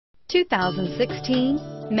2016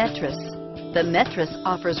 Metris. The Metris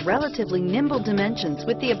offers relatively nimble dimensions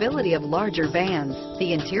with the ability of larger vans.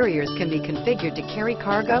 The interiors can be configured to carry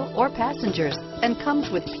cargo or passengers and comes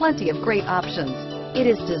with plenty of great options. It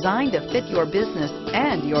is designed to fit your business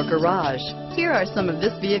and your garage. Here are some of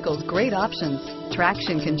this vehicle's great options: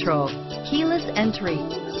 traction control, keyless entry,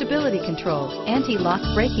 stability control, anti-lock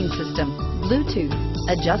braking system, Bluetooth,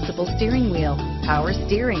 adjustable steering wheel, power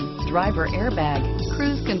steering, driver airbag,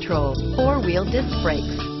 cruise control, four-wheel disc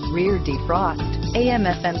brakes, rear defrost,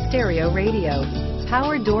 AM/FM stereo radio,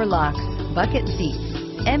 power door locks, bucket seats,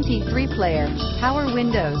 MP3 player, power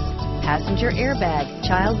windows, passenger airbag,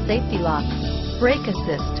 child safety locks, brake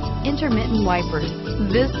assist, intermittent wipers.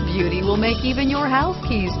 This beauty will make even your house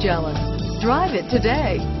keys jealous. Drive it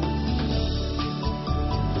today.